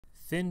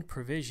thin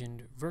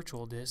provisioned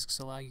virtual disks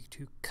allow you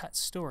to cut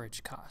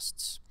storage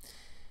costs,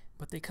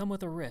 but they come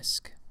with a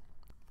risk.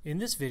 In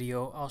this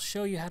video, I'll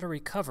show you how to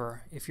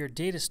recover if your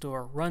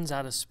Datastore runs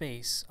out of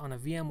space on a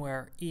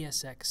VMware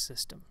ESX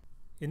system.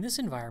 In this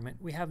environment,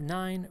 we have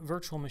 9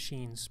 virtual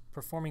machines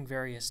performing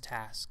various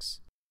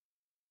tasks.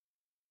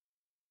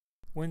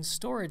 When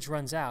storage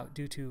runs out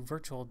due to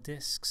virtual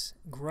disks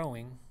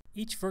growing,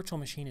 each virtual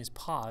machine is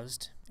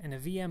paused and a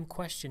VM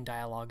question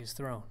dialog is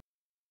thrown.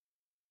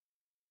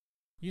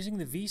 Using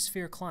the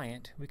vSphere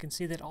client, we can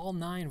see that all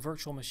 9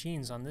 virtual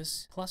machines on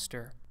this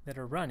cluster that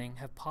are running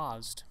have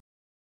paused.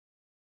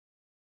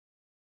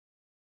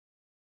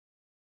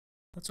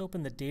 Let's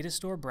open the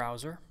Datastore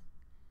browser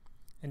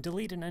and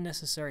delete an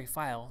unnecessary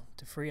file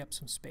to free up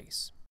some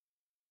space.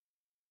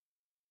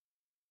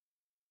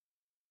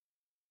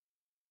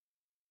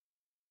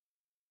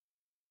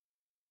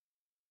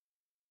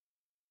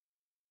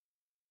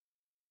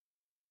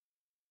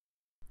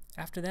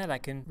 After that, I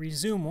can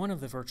resume one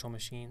of the virtual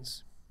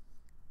machines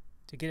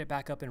to get it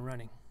back up and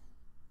running.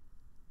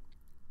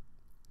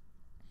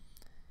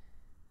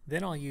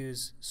 Then I'll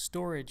use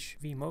storage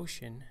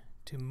vMotion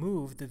to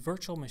move the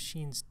virtual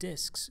machine's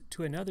disks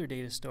to another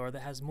Datastore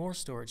that has more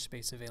storage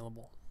space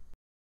available.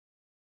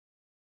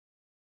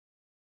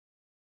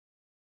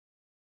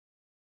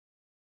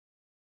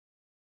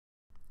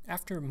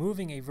 After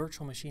moving a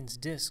virtual machine's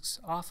disks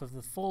off of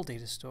the full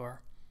Datastore,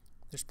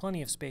 there's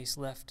plenty of space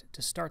left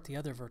to start the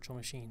other virtual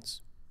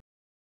machines.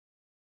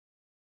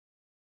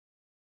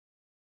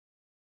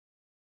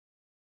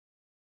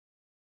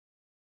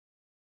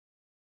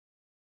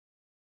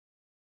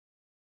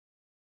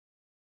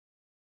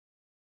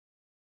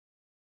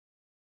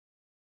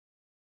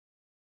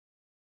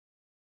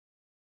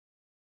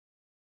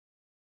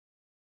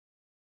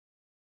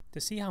 To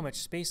see how much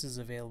space is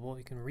available,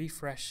 you can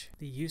refresh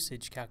the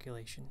usage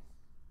calculation.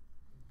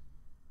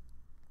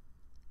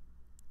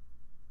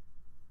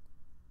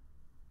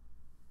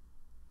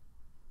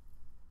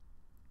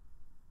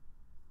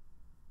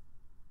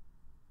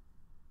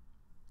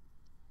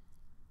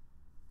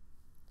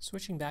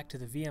 Switching back to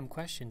the VM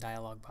question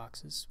dialog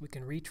boxes, we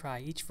can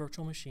retry each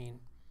virtual machine.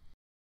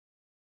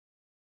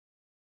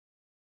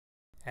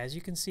 As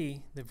you can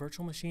see, the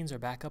virtual machines are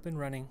back up and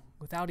running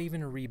without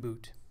even a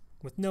reboot,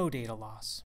 with no data loss.